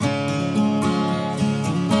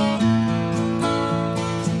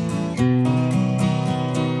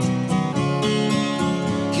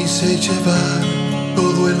Quise llevar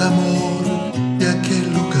todo el amor de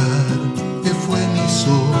aquel lugar que fue mi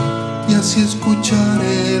sol y así escuchar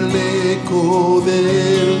el eco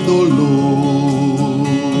del dolor.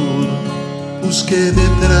 Busqué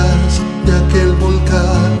detrás de aquel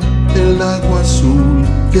volcán el lago azul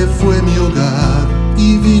que fue mi hogar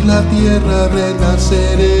y vi la tierra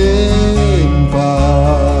renacer en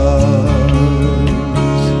paz.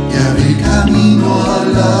 Y abrí camino a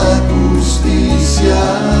la justicia,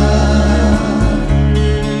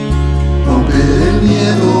 romper el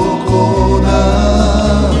miedo con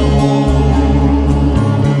amor,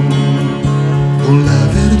 con la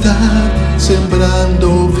verdad sembrando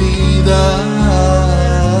vida,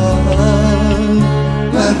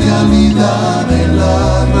 la realidad de la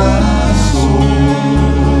razón.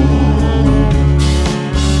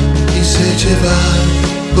 Quise llevar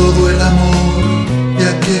todo el amor de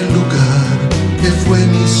aquel lugar que fue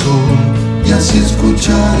mi sol y así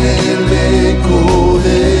escuchar el eco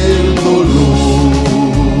del dolor.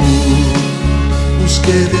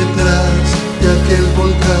 Busqué detrás de aquel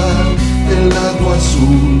volcán el lago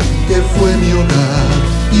azul que fue mi hogar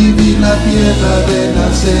y vi la tierra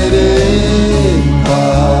renacer en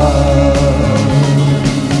paz.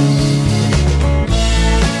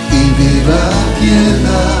 Y vi la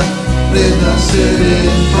tierra renacer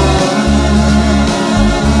en paz.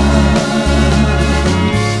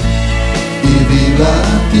 Y vi la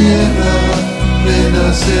tierra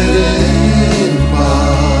renacer en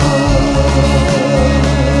paz.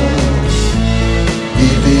 Y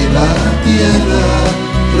vi la tierra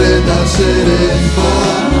renacer en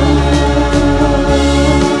paz.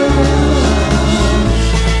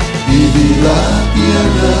 Y vi la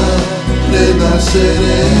tierra renacer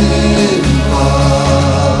en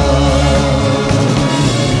paz.